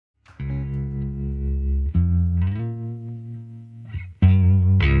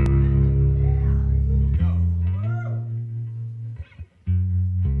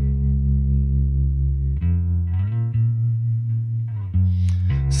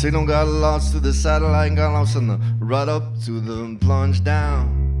Signal got lost to the satellite, got lost in the rut up to the plunge down.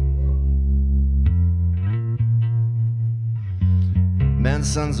 Man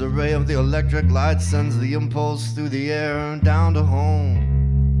sends a ray of the electric light, sends the impulse through the air down to home.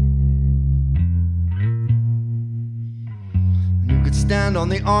 And you could stand on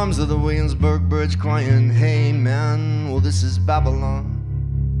the arms of the Williamsburg Bridge crying, hey man, well this is Babylon.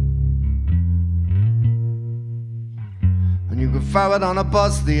 And you could fire it on a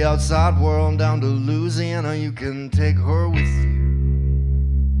bus, the outside world, down to Louisiana, you can take her with you.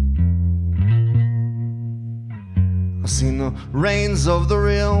 I've seen the reins of the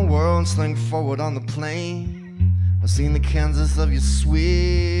real world sling forward on the plain. I've seen the Kansas of your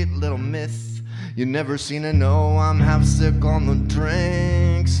sweet little myth. You never seen it, no, I'm half sick on the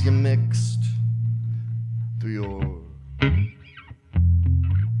drinks you mixed through your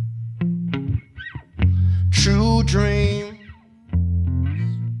true dream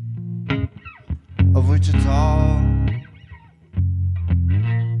of Wichita.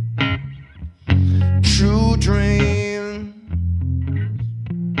 True dream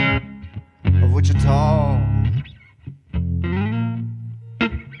of Wichita.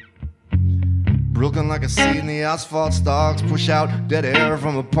 Broken like a seed in the asphalt stalks, push out dead air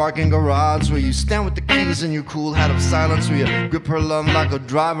from a parking garage where you stand with the keys in your cool hat of silence, where you grip her love like a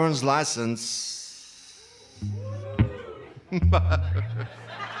driver's license.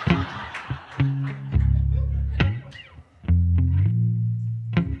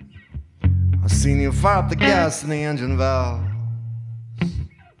 I've seen you fire up the gas in the engine valves.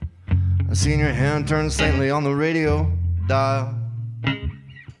 I've seen your hand turn saintly on the radio dial.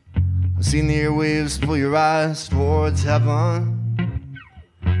 I've seen the airwaves pull your eyes towards heaven.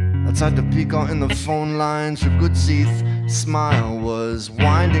 I tried to peek out in the phone lines. Your good teeth smile was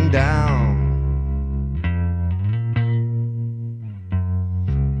winding down.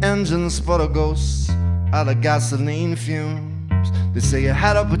 Engines sputter ghosts out of gasoline fumes. They say you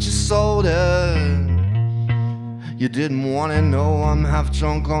had it but you sold it. You didn't want to know I'm half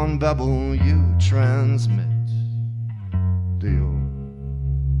drunk on Babel. You transmit to your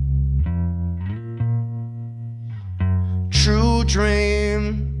true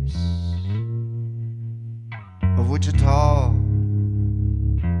dreams of Wichita.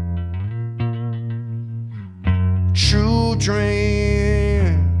 True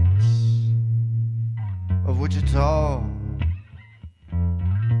dreams of Wichita.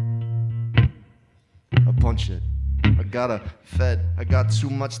 I punch it. I gotta fed. I got too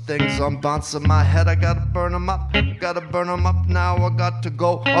much things on bouncing my head. I gotta burn them up. I gotta burn them up now. I got to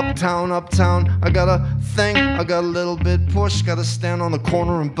go uptown, uptown. I got a thing. I got a little bit push. Gotta stand on the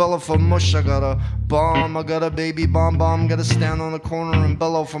corner and bellow for mush. I got a bomb. I got a baby bomb. Gotta stand on the corner and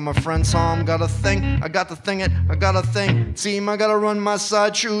bellow for my friend's home. Got a thing. I got to thing it. I got a thing. Team. I gotta run my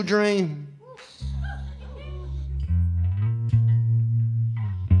side. True dream.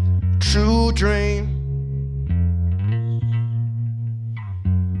 True dream.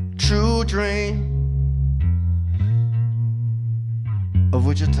 True dream of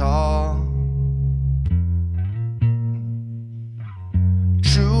Wichita.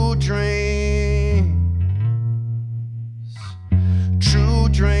 True dreams. True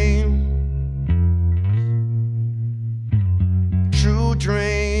dream. True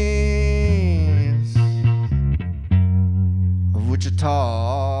dreams of Wichita.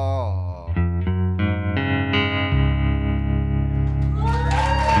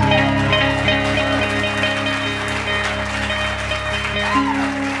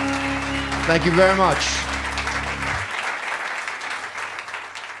 Thank you very much.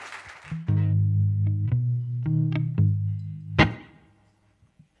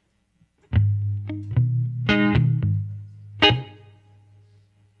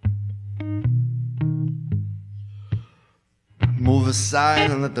 Move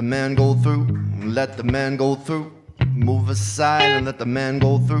aside and let the man go through. Let the man go through. Move aside and let the man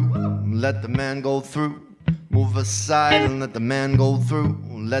go through. Let the man go through. Move aside and let the man go through.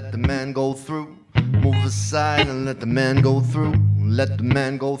 Let the man go through. Move aside and let the man go through. Let the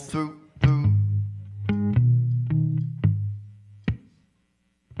man go through.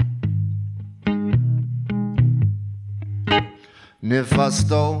 And if I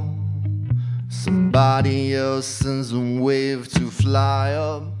stole somebody else's wave to fly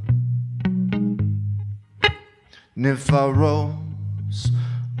up, and if I rose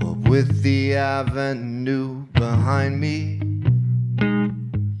up with the avenue behind me,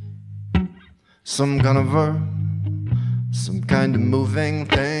 some kind of verb, some kind of moving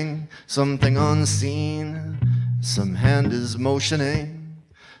thing, something unseen, some hand is motioning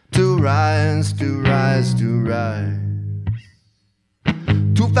to rise, to rise, to rise,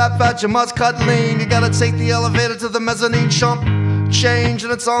 to fat, fat, you must cut lean. You gotta take the elevator to the mezzanine, chump. Change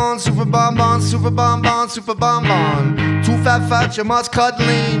and it's on, super bonbon, super bonbon, super bonbon. Too fat, fat, you must cut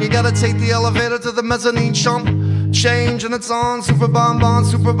lean. You gotta take the elevator to the mezzanine, chump. Change and it's on, super bonbon,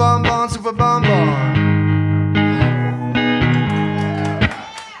 super bonbon, super bonbon.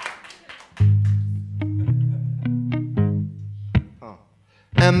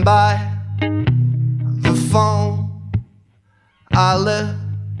 And by the phone, I live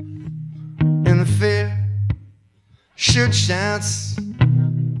in fear. Sure chance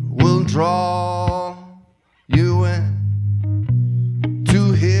will draw you in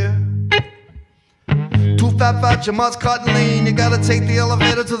to here. Too fat, fat, you must cut lean. You gotta take the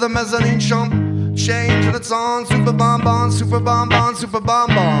elevator to the mezzanine, chump. Change and it's on, super bonbon, super bonbon, super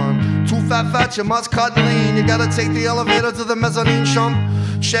bonbon. Too fat, fat, you must cut lean. You gotta take the elevator to the mezzanine, chump.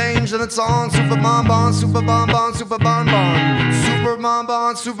 Change and it's on, super bonbon, super bonbon, super bonbon. Super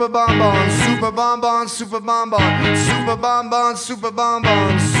bonbon, super bonbon, super bonbon, super bonbon. Super bonbon, super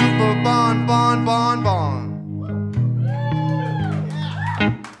bonbon, super bonbon, bonbon.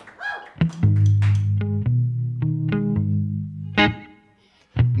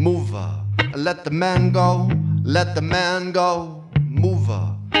 Mover, let the man go, let the man go.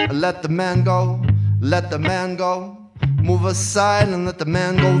 Mover, let the man go, let the man go. Move aside and let the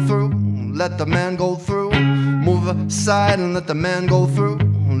man go through. Let the man go through. Move aside and let the man go through.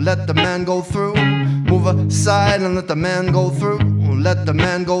 Let the man go through. Move aside and let the man go through. Let the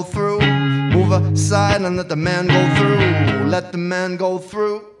man go through. Move aside and let the man go through. Let the man go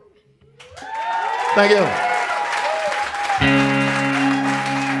through. Thank you.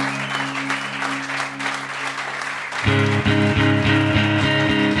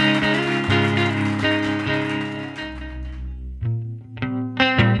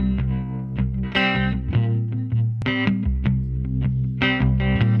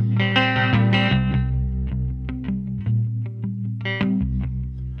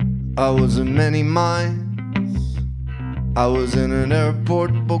 I was in many minds. I was in an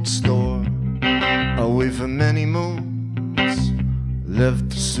airport bookstore, away for many moons.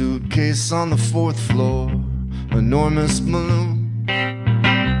 Left a suitcase on the 4th floor, enormous balloon,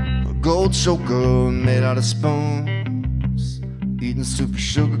 a gold choker made out of spoons, eating super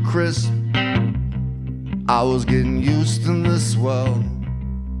sugar crisp. I was getting used to this well.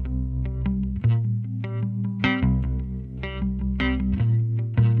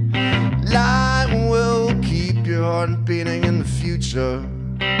 Light will keep your heart beating in the future.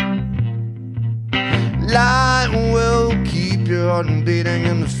 Light will keep your heart beating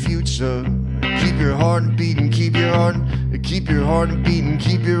in the future. Keep your heart beating, keep your heart beating,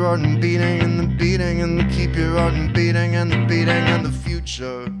 keep your heart beating and the beating and the keep your heart beating and the beating and the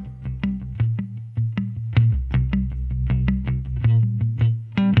future.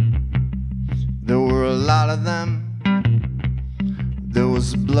 There were a lot of them. There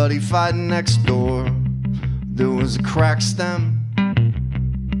was a bloody fight next door. There was a crack stem.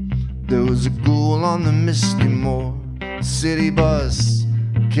 There was a ghoul on the misty moor. City bus,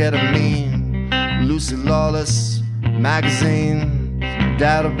 ketamine, Lucy Lawless, magazine,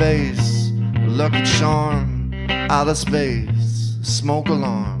 database, Lucky Charm, outer space, smoke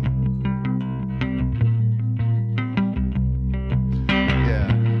alarm.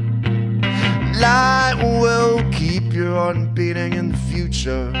 Light will keep your heart beating in the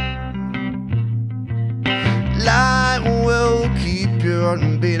future. Light will keep your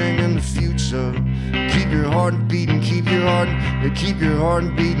heart beating in the future. Keep your heart beating, keep your heart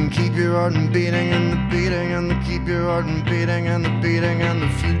beating, keep your heart beating and the beating and the keep your heart beating and the beating and the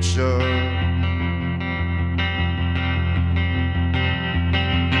future.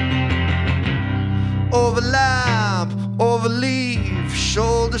 Overlap, overleaf,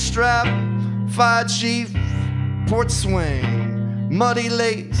 shoulder strap, fire chief, port swing, muddy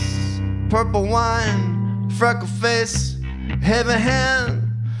lace, purple wine, freckle face, heavy hand,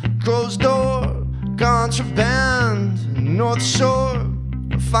 closed door, contraband, North Shore,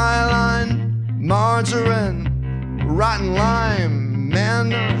 fire line, margarine, rotten lime,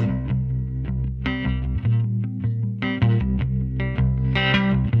 mandarin.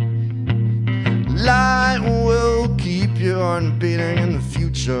 Light will keep your heart beating in the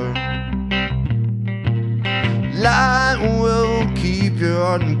future. Light will keep your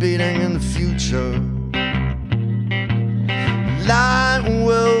heart beating in the future. Light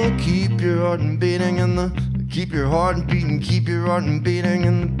will keep your heart beating in the keep your heart beating, keep your heart beating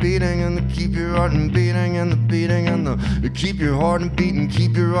and the beating and the keep your heart beating and the beating and the keep your heart beating,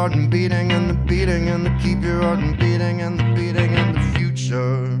 keep your heart beating and the beating and the keep your heart beating and the beating and the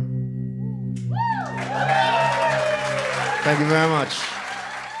future. Thank you very much.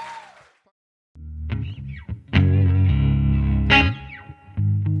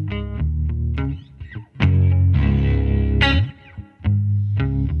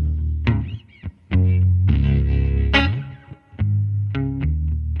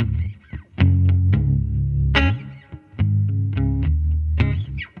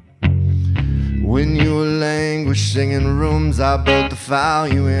 singing rooms I built the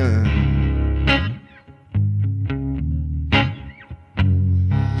value in.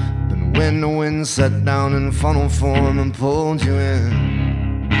 Then when the wind set down in funnel form and pulled you in,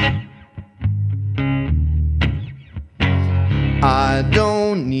 I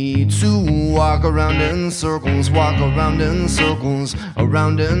don't need to walk around in circles, walk around in circles,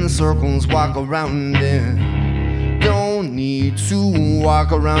 around in circles, walk around in. Don't need to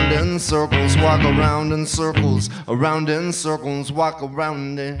walk around in circles, walk around in circles, around in circles, walk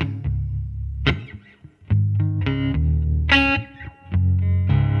around in.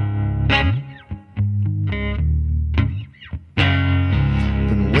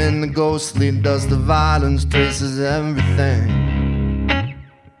 Then when the ghostly does the violence, traces everything.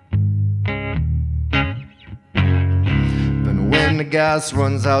 When the gas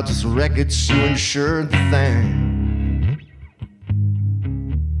runs out, just wreckage you insured the thing.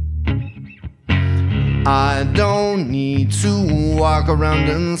 I don't need to walk around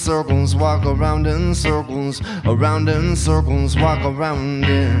in circles, walk around in circles, around in circles, walk around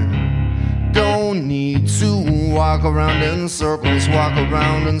in. Don't need to walk around in circles, walk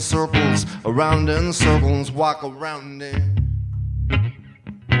around in circles, around in circles, walk around in.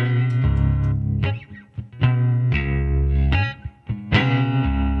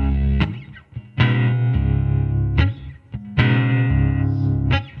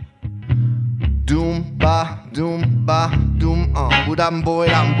 Doom ba doom, budam boy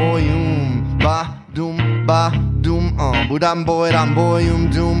ba doom, budam boy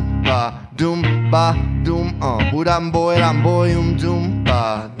doom ba doom, budam boy doom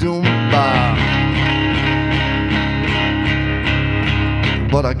ba.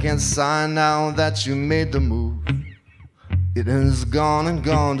 But I can't sign now that you made the move. It is gone and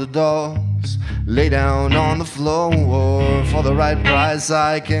gone to dogs. Lay down on the floor. For the right price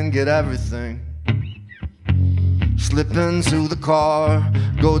I can get everything. Slip into the car,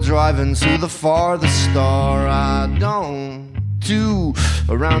 go driving to the farthest star. I don't do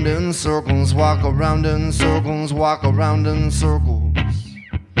around in circles, walk around in circles, walk around in circles.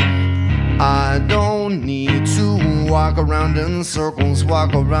 I don't need to walk around in circles,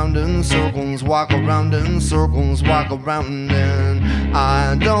 walk around in circles, walk around in circles, walk around in.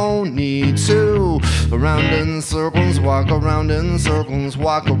 I don't need to around in circles, walk around in circles,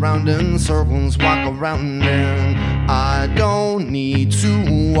 walk around in circles, walk around in. I don't need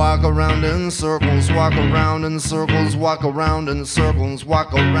to walk around in circles, walk around in circles, walk around in circles,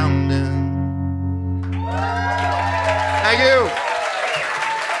 walk around in. Thank you.